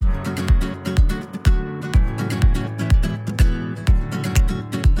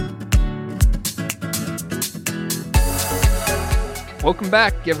Welcome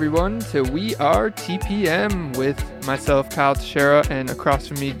back, everyone, to We Are TPM with myself, Kyle Teixeira, and across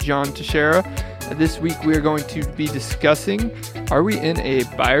from me, John Teixeira. This week, we are going to be discussing, are we in a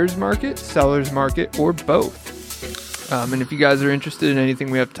buyer's market, seller's market, or both? And if you guys are interested in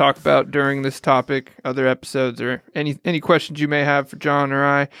anything we have to talk about during this topic, other episodes, or any questions you may have for John or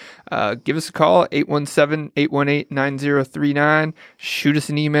I, give us a call at 817-818-9039. Shoot us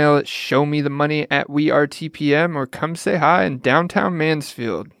an email at showmethemoney@wearetpm, or come say hi in downtown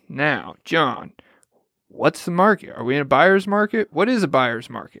Mansfield. Now, John, what's the market? Are we in a buyer's market? What is a buyer's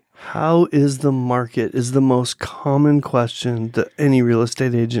market? How is the market is the most common question that any real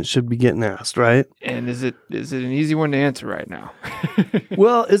estate agent should be getting asked, right? And is it an easy one to answer right now?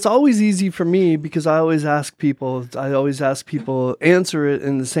 Well, it's always easy for me because I always ask people answer it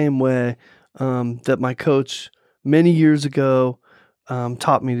in the same way that my coach many years ago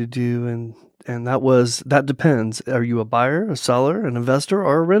taught me to do. And that depends. Are you a buyer, a seller, an investor,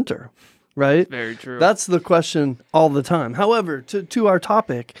 or a renter? Right? Very true. That's the question all the time. However, to our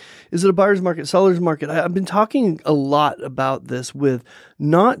topic, is it a buyer's market, seller's market? I've been talking a lot about this with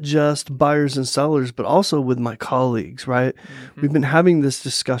not just buyers and sellers, but also with my colleagues, right? Mm-hmm. We've been having this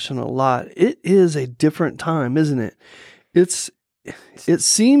discussion a lot. It is a different time, isn't it? It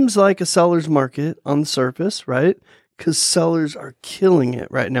seems like a seller's market on the surface, right? Because sellers are killing it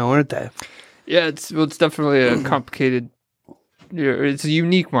right now, aren't they? Yeah, it's definitely a complicated. It's a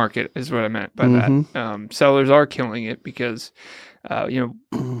unique market, is what I meant by that. Sellers are killing it because,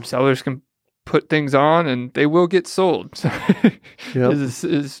 sellers can put things on and they will get sold. So is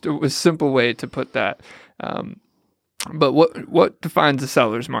a simple way to put that. But what defines a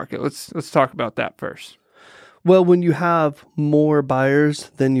seller's market? Let's talk about that first. Well, when you have more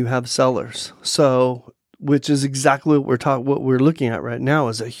buyers than you have sellers, which is exactly what we're looking at right now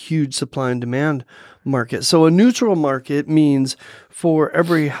is a huge supply and demand market. So a neutral market means for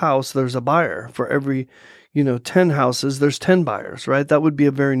every house, there's a buyer. For every, 10 houses, there's 10 buyers, right? That would be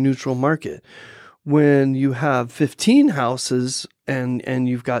a very neutral market. When you have 15 houses and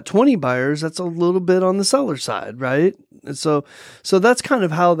you've got 20 buyers, that's a little bit on the seller side, right? And so that's kind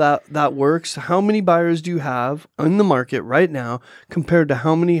of how that works. How many buyers do you have in the market right now compared to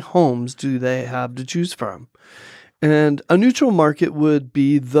how many homes do they have to choose from? And a neutral market would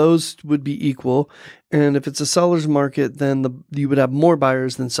be equal. And if it's a seller's market, then you would have more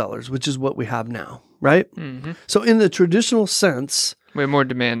buyers than sellers, which is what we have now, right? Mm-hmm. So in the traditional sense, we have more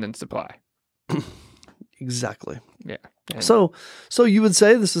demand than supply. Exactly. Yeah. So you would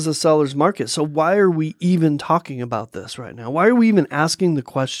say this is a seller's market. So why are we even talking about this right now? Why are we even asking the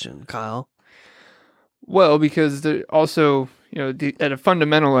question, Kyle? Well, because also, at a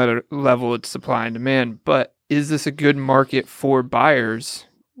fundamental level, it's supply and demand. But is this a good market for buyers,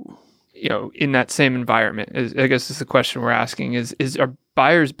 in that same environment? I guess is the question we're asking are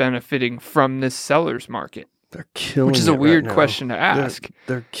buyers benefiting from this seller's market? They're killing it. Which is a weird question to ask.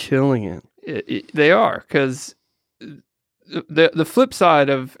 They're killing it. They are, because the flip side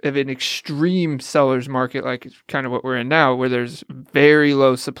of an extreme seller's market, like kind of what we're in now, where there's very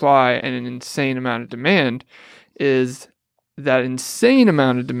low supply and an insane amount of demand, is that insane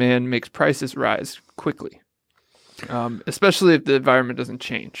amount of demand makes prices rise quickly, especially if the environment doesn't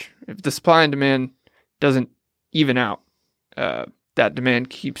change. If the supply and demand doesn't even out, that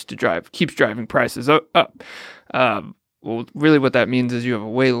demand keeps driving prices up. Well, really what that means is you have a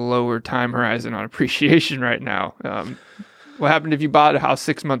way lower time horizon on appreciation right now. What happened if you bought a house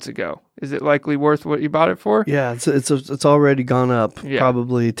 6 months ago? Is it likely worth what you bought it for? Yeah, it's already gone up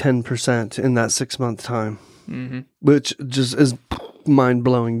probably 10% in that 6 month time, which just is mind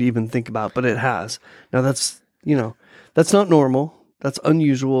blowing to even think about, but it has. Now that's not normal. That's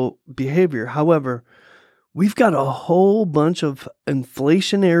unusual behavior. However, we've got a whole bunch of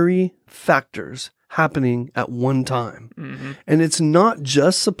inflationary factors happening at one time. Mm-hmm. And it's not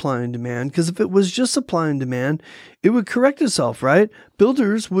just supply and demand, because if it was just supply and demand, it would correct itself, right?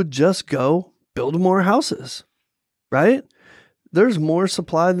 Builders would just go build more houses, right? There's more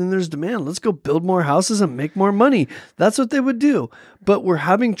supply than there's demand. Let's go build more houses and make more money. That's what they would do. But we're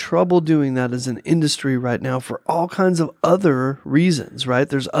having trouble doing that as an industry right now for all kinds of other reasons, right?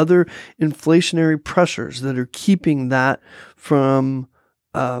 There's other inflationary pressures that are keeping that from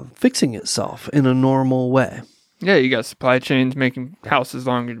fixing itself in a normal way. Yeah, you got supply chains making houses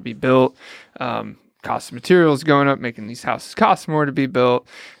longer to be built. Cost of materials going up, making these houses cost more to be built.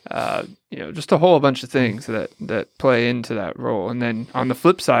 Just a whole bunch of things that play into that role. And then on the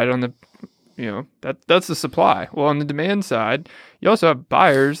flip side, on the that's the supply. Well, on the demand side, you also have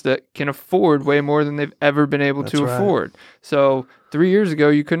buyers that can afford way more than they've ever been able to afford. So 3 years ago,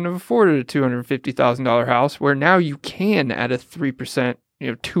 you couldn't have afforded a $250,000 house, where now you can at a 3%,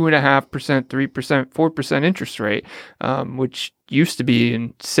 2.5%, 3%, 4% interest rate, which used to be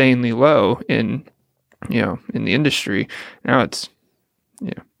insanely low in the industry. Now it's,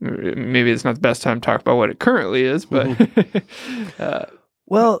 maybe it's not the best time to talk about what it currently is, but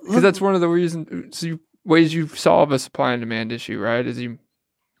well, because that's one of the ways you solve a supply and demand issue, right? Is you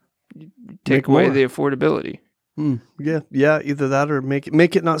take away the affordability. Yeah. Either that or make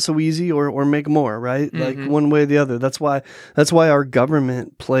it not so easy, or make more, right? Like one way or the other. That's why our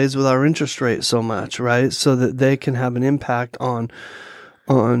government plays with our interest rate so much, right? So that they can have an impact on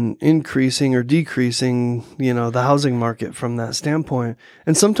increasing or decreasing, the housing market from that standpoint.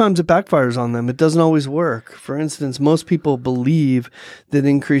 And sometimes it backfires on them. It doesn't always work. For instance, most people believe that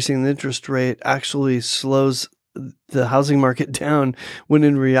increasing the interest rate actually slows the housing market down, when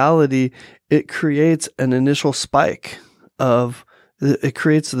in reality, it creates an initial spike it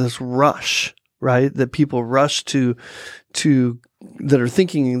creates this rush, right? That people rush to that are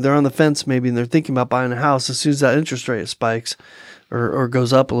thinking, they're on the fence maybe, and they're thinking about buying a house. As soon as that interest rate spikes or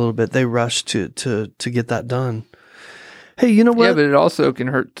goes up a little bit, they rush to get that done. Hey, you know what? Yeah, but it also can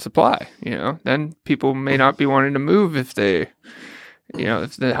hurt supply. Then people may not be wanting to move if they,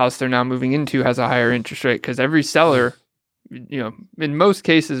 if the house they're now moving into has a higher interest rate, because every seller, in most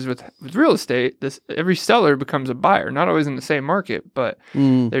cases with real estate, every seller becomes a buyer. Not always in the same market, but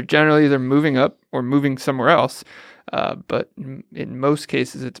they're generally either moving up or moving somewhere else. But in most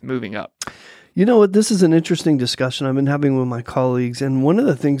cases, it's moving up. You know what? This is an interesting discussion I've been having with my colleagues, and one of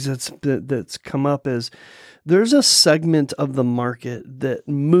the things that's come up is there's a segment of the market that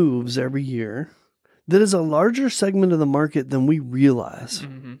moves every year that is a larger segment of the market than we realize,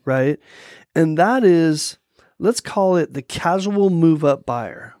 right? And that is, let's call it the casual move-up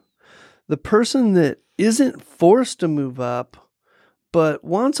buyer, the person that isn't forced to move up, but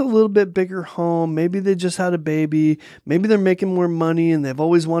wants a little bit bigger home. Maybe they just had a baby. Maybe they're making more money and they've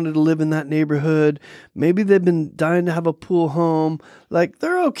always wanted to live in that neighborhood. Maybe they've been dying to have a pool home. Like,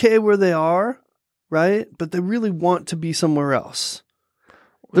 they're okay where they are, right? But they really want to be somewhere else.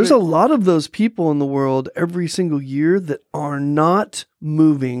 There's a lot of those people in the world every single year that are not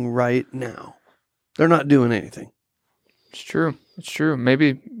moving right now. They're not doing anything. It's true.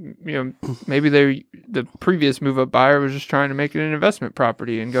 Maybe the previous move-up buyer was just trying to make it an investment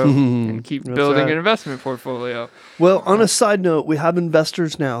property and go and keep building an investment portfolio. Well, on a side note, we have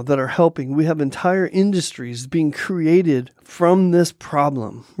investors now that are helping. We have entire industries being created from this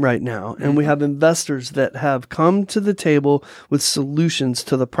problem right now. And we have investors that have come to the table with solutions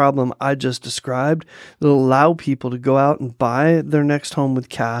to the problem I just described that allow people to go out and buy their next home with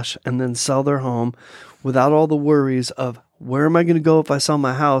cash and then sell their home without all the worries of, where am I going to go if I sell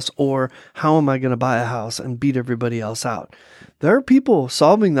my house, or how am I going to buy a house and beat everybody else out? There are people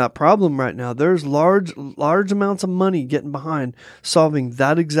solving that problem right now. There's large amounts of money getting behind solving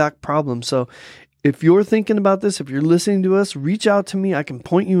that exact problem. So if you're thinking about this, if you're listening to us, reach out to me. I can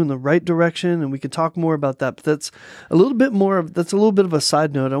point you in the right direction and we can talk more about that. But that's a little bit of a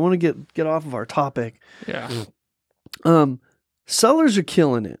side note. I want to get off of our topic. Yeah. Sellers are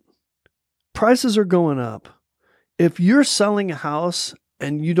killing it. Prices are going up. If you're selling a house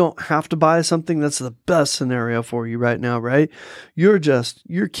and you don't have to buy something, that's the best scenario for you right now, right? You're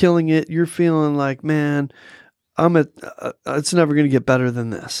killing it. You're feeling like, man, it's never going to get better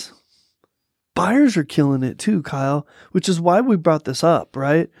than this. Buyers are killing it too, Kyle, which is why we brought this up,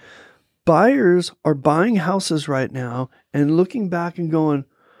 right? Buyers are buying houses right now and looking back and going,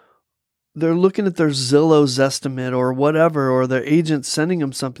 they're looking at their Zillow's estimate or whatever, or their agent sending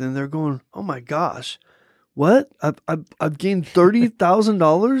them something. And they're going, oh my gosh. What? I've gained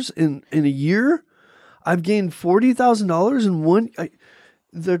 $30,000 in a year. I've gained $40,000 in one.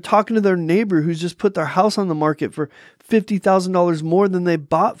 They're talking to their neighbor who's just put their house on the market for $50,000 more than they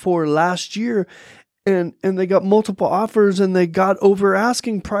bought for last year, and they got multiple offers and they got over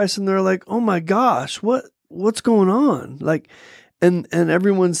asking price, and they're like, oh my gosh, what's going on? Like, and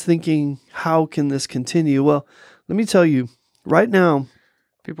everyone's thinking, how can this continue? Well, let me tell you, right now,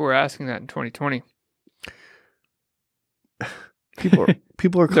 people were asking that in 2020.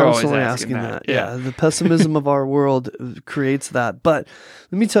 People are constantly asking that. Yeah. The pessimism of our world creates that. But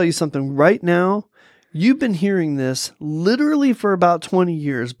let me tell you something. Right now, you've been hearing this literally for about 20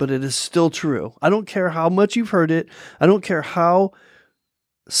 years, but it is still true. I don't care how much you've heard it. I don't care how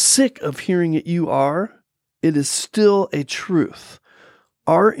sick of hearing it you are. It is still a truth.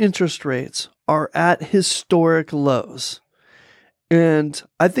 Our interest rates are at historic lows. And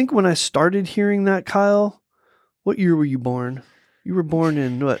I think when I started hearing that, Kyle, what year were you born? You were born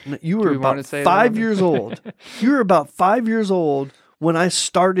in what? You were about 5 years old. You were about 5 years old when I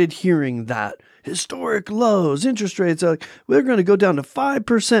started hearing that. Historic lows, interest rates, we're going to go down to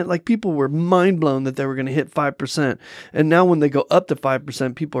 5%. Like, people were mind blown that they were going to hit 5%. And now when they go up to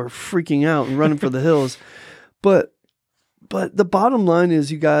 5%, people are freaking out and running for the hills. But the bottom line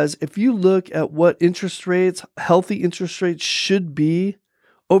is, you guys, if you look at what interest rates, healthy interest rates should be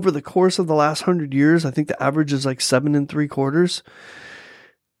over the course of the last 100 years, I think the average is like 7.75%.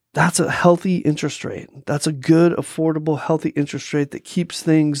 That's a healthy interest rate. That's a good, affordable, healthy interest rate that keeps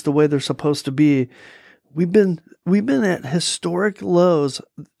things the way they're supposed to be. We've been at historic lows,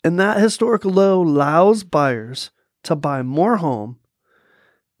 and that historical low allows buyers to buy more home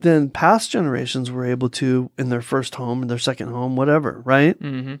than past generations were able to in their first home, in their second home, whatever, right?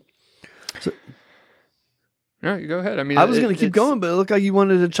 Mm-hmm. So, no, you go ahead. I mean, I was going to keep going, but it looked like you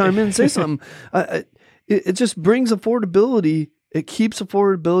wanted to chime in and say something. It just brings affordability. It keeps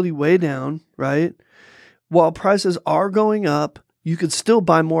affordability way down, right? While prices are going up, you could still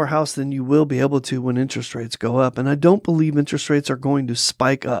buy more house than you will be able to when interest rates go up. And I don't believe interest rates are going to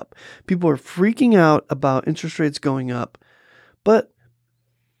spike up. People are freaking out about interest rates going up. But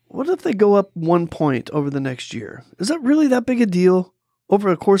what if they go up 1 point over the next year? Is that really that big a deal over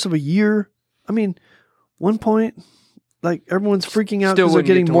the course of a year? I mean, 1 point, like, everyone's freaking out because they're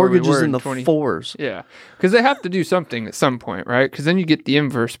getting mortgages in the 4s. Yeah, because they have to do something at some point, right? Because then you get the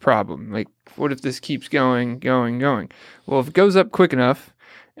inverse problem. Like, what if this keeps going? Well, if it goes up quick enough,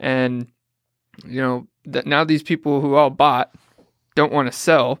 and, you know, that now these people who all bought don't want to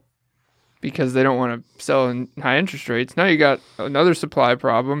sell because they don't want to sell in high interest rates, now you got another supply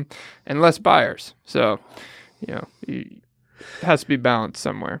problem and less buyers. So, you know, it has to be balanced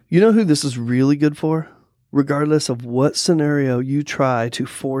somewhere. You know who this is really good for? Regardless of what scenario you try to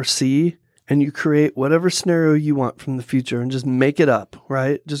foresee, and you create whatever scenario you want from the future and just make it up,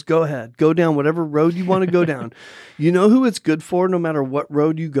 right? Just go ahead. Go down whatever road you want to go down. You know who it's good for no matter what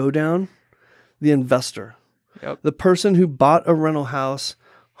road you go down? The investor. Yep. The person who bought a rental house,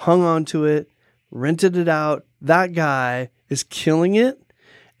 hung on to it, rented it out. That guy is killing it.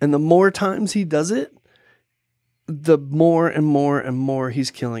 And the more times he does it, the more and more and more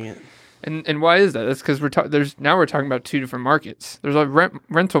he's killing it. And why is that? That's because we're talking about two different markets. There's a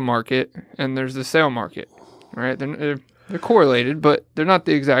rental market and there's the sale market, right? They're correlated, but they're not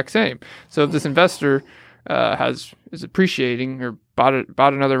the exact same. So if this investor is appreciating or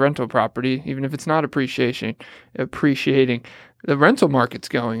bought another rental property, even if it's not appreciating, the rental market's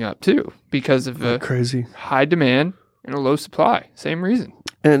going up too because of the crazy high demand and a low supply. Same reason.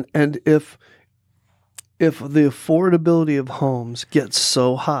 And if the affordability of homes gets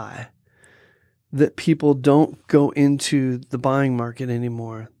so high that people don't go into the buying market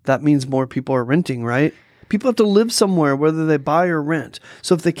anymore, that means more people are renting, right? People have to live somewhere, whether they buy or rent.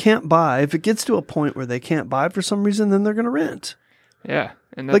 So if they can't buy, if it gets to a point where they can't buy for some reason, then they're going to rent. Yeah.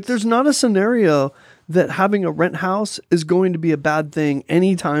 And like, there's not a scenario that having a rent house is going to be a bad thing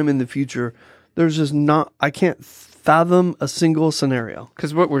anytime in the future. There's just not, I can't fathom a single scenario.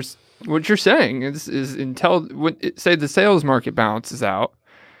 Because what you're saying is say the sales market balances out,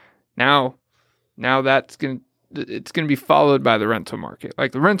 now it's going to be followed by the rental market.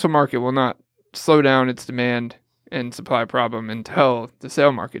 Like, the rental market will not slow down its demand and supply problem until the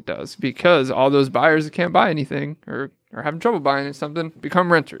sale market does, because all those buyers that can't buy anything or are having trouble buying something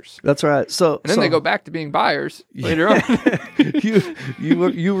become renters. That's right. And then they go back to being buyers later on.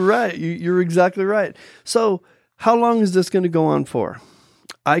 You were right. You're exactly right. So how long is this going to go on for?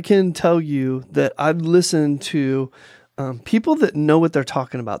 I can tell you that I've listened to people that know what they're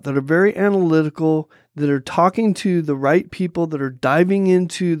talking about, that are very analytical, that are talking to the right people, that are diving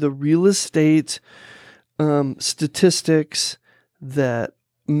into the real estate statistics that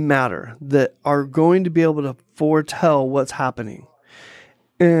matter, that are going to be able to foretell what's happening.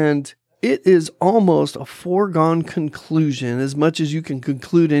 And it is almost a foregone conclusion, as much as you can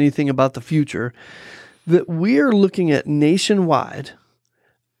conclude anything about the future, that we are looking at nationwide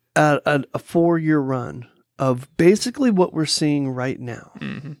at a 4-year run of basically what we're seeing right now.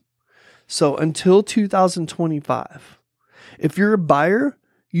 Mm-hmm. So until 2025, if you're a buyer,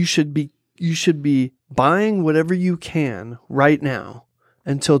 you should be buying whatever you can right now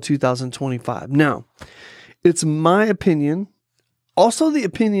until 2025. Now, it's my opinion, also the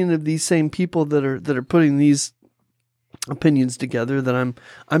opinion of these same people that are putting these opinions together, that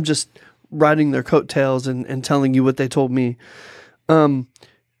I'm just riding their coattails and telling you what they told me.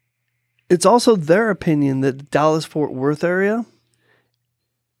 It's also their opinion that the Dallas-Fort Worth area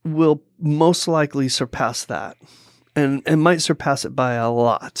will most likely surpass that and might surpass it by a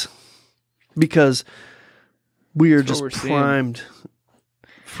lot, because we are just primed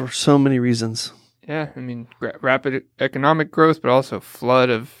for so many reasons. Yeah, I mean, rapid economic growth, but also flood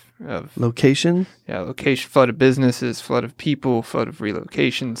of location. Yeah, location, flood of businesses, flood of people, flood of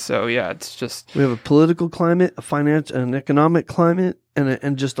relocation. So yeah, it's just we have a political climate, a financial, an economic climate,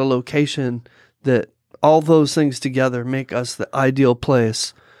 and just a location that all those things together make us the ideal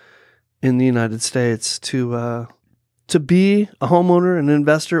place in the United States to be a homeowner, an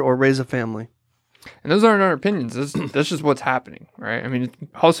investor, or raise a family. And those aren't our opinions. That's just what's happening, right? I mean, it's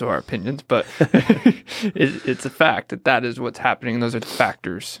also our opinions, but it's a fact that is what's happening. And those are the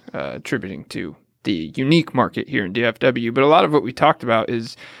factors attributing to the unique market here in DFW. But a lot of what we talked about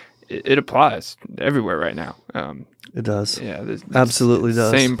it applies everywhere right now. It does. Yeah, absolutely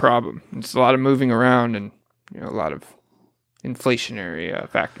does. Same problem. It's a lot of moving around and a lot of inflationary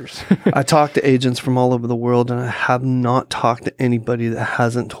factors. I talk to agents from all over the world, and I have not talked to anybody that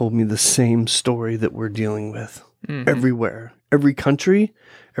hasn't told me the same story that we're dealing with. Mm-hmm. Everywhere, every country,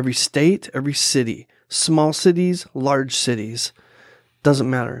 every state, every city, small cities, large cities, doesn't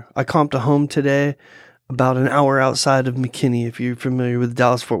matter. I comped a home today about an hour outside of McKinney. If you're familiar with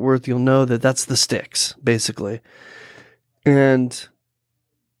Dallas-Fort Worth, you'll know that that's the sticks, basically. And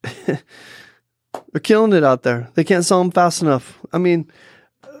they're killing it out there. They can't sell them fast enough. I mean,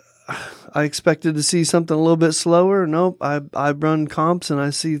 I expected to see something a little bit slower. Nope. I run comps and I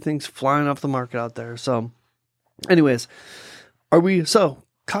see things flying off the market out there. So, anyways,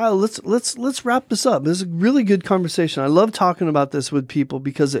 Kyle, let's wrap this up. This is a really good conversation. I love talking about this with people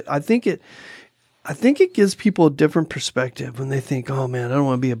because I think it gives people a different perspective when they think, "Oh man, I don't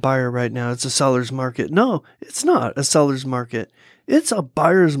want to be a buyer right now. It's a seller's market." No, it's not a seller's market. It's a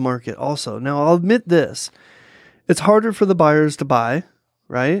buyer's market also. Now, I'll admit this. It's harder for the buyers to buy,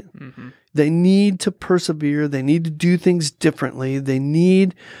 right? Mm-hmm. They need to persevere. They need to do things differently. They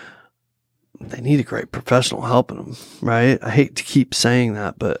need a great professional helping them, right? I hate to keep saying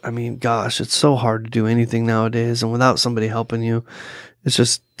that, but I mean, gosh, it's so hard to do anything nowadays. And without somebody helping you, it's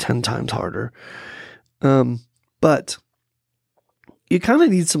just 10 times harder. But you kind of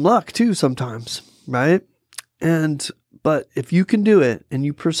need some luck too sometimes, right? But if you can do it and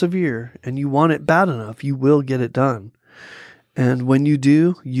you persevere and you want it bad enough, you will get it done. And when you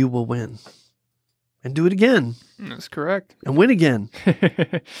do, you will win. And do it again. That's correct. And win again.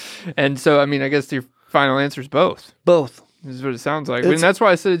 And so, I mean, I guess your final answer is both. Both. This is what it sounds like. And that's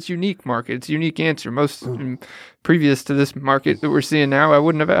why I said it's unique market. It's a unique answer. Previous to this market that we're seeing now, I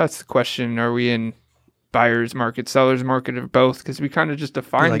wouldn't have asked the question, are we in buyer's market, seller's market, or both? Because we kind of just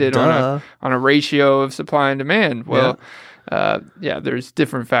defined it on a ratio of supply and demand. Well, there's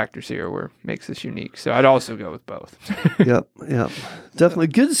different factors here where it makes this unique. So I'd also go with both. Yep. Definitely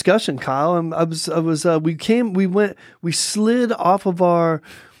good discussion, Kyle. We slid off of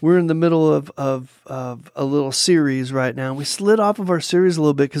we're in the middle of a little series right now. We slid off of our series a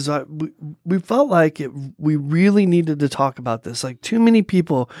little bit because we felt like we really needed to talk about this. Like, too many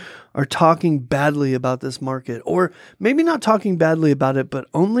people are talking badly about this market, or maybe not talking badly about it, but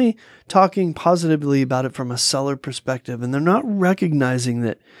only talking positively about it from a seller perspective. And they're not recognizing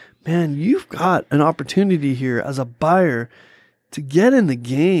that, man, you've got an opportunity here as a buyer to get in the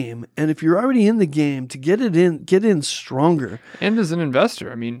game, and if you're already in the game, to get in stronger. And as an investor,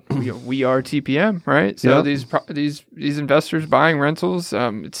 I mean, we are TPM, right? So these investors buying rentals,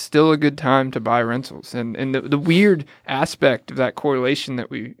 it's still a good time to buy rentals. And the weird aspect of that correlation that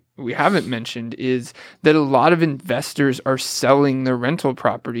we haven't mentioned is that a lot of investors are selling their rental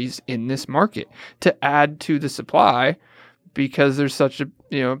properties in this market to add to the supply, because there's such a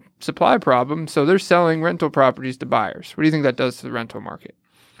supply problem. So they're selling rental properties to buyers. What do you think that does to the rental market?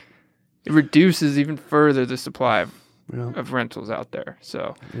 It reduces even further the supply of rentals out there.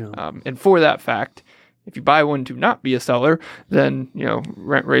 So, and for that fact, if you buy one to not be a seller, then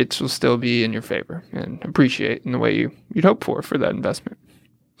rent rates will still be in your favor and appreciate in the way you'd hope for that investment.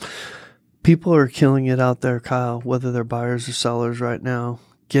 People are killing it out there, Kyle, whether they're buyers or sellers right now.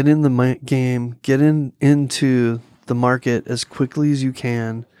 Get in the game. Get into the market as quickly as you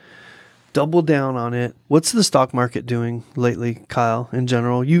can. Double down on it. What's the stock market doing lately, Kyle, in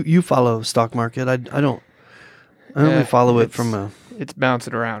general? You follow stock market. I don't only follow it from it's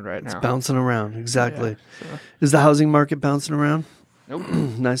bouncing around right now. It's bouncing around, exactly. Yeah, so. Is the housing market bouncing around? Nope.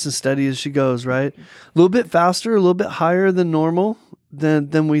 Nice and steady as she goes, right? A little bit faster, a little bit higher than normal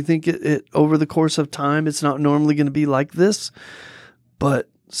than we think it over the course of time. It's not normally going to be like this, but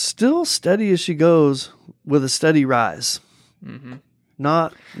still steady as she goes with a steady rise. Mm-hmm.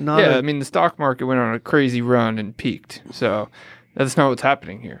 Not. Yeah, I mean, the stock market went on a crazy run and peaked. So That's not what's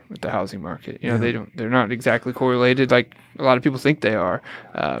happening here with the housing market. You know, they're not exactly correlated like a lot of people think they are.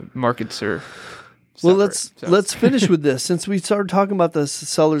 Markets are separate. Well, let's finish with this since we started talking about the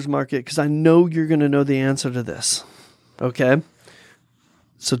seller's market, because I know you're going to know the answer to this. Okay?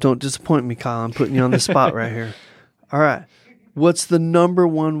 So don't disappoint me, Kyle. I'm putting you on the spot right here. All right. What's the number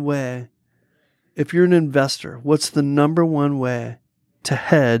one way, if you're an investor, what's the number one way to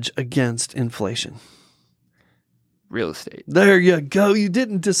hedge against inflation? Real estate. There you go. You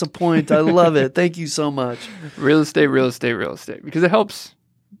didn't disappoint. I love it. Thank you so much. Real estate, because it helps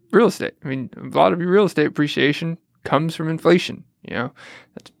real estate. I mean, a lot of your real estate appreciation comes from inflation. You know,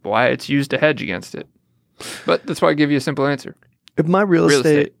 that's why it's used to hedge against it. But that's why I give you a simple answer. If my real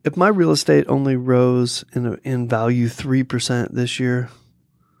estate only rose in value 3% this year,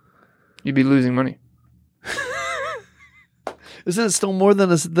 you'd be losing money. Isn't it still more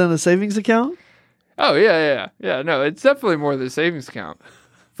than a savings account? Oh, yeah. No, it's definitely more than a savings account.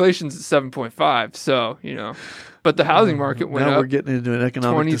 Inflation's at 7.5, so, you know. But the housing market went up. Now we're getting into an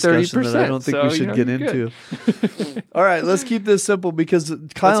economic discussion that I don't think we should get into. All right, let's keep this simple because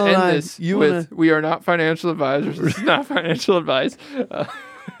Kyle and I... we are not financial advisors. This is not financial advice.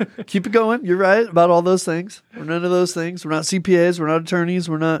 Keep it going. You're right about all those things. We're none of those things. We're not CPAs. We're not attorneys.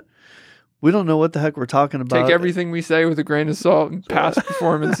 We don't know what the heck we're talking about. Take everything we say with a grain of salt, and past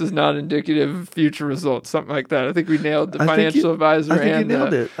performance is not indicative of future results. Something like that. I think we nailed the financial advisor. I think you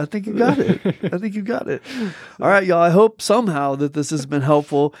nailed it. I think you got it. All right, y'all. I hope somehow that this has been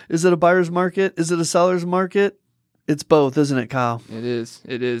helpful. Is it a buyer's market? Is it a seller's market? It's both, isn't it, Kyle? It is.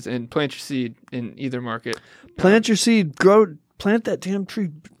 And plant your seed in either market. Plant your seed. Plant that damn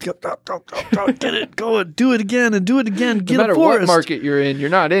tree. Get it going. Do it again and do it again. Get no matter what market you're in, you're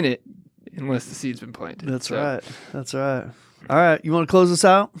not in it unless the seed's been planted. That's right. All right. You want to close us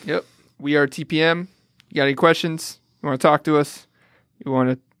out? Yep. We are TPM. You got any questions? You want to talk to us? You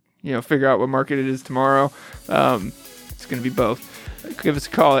want to, figure out what market it is tomorrow? It's going to be both. Give us a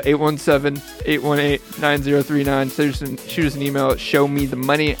call at 817-818-9039. Shoot us an email at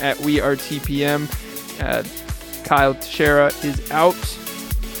showmethemoney@wearetpm. Kyle Teixeira is out.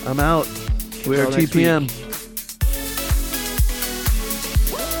 I'm out. We are TPM.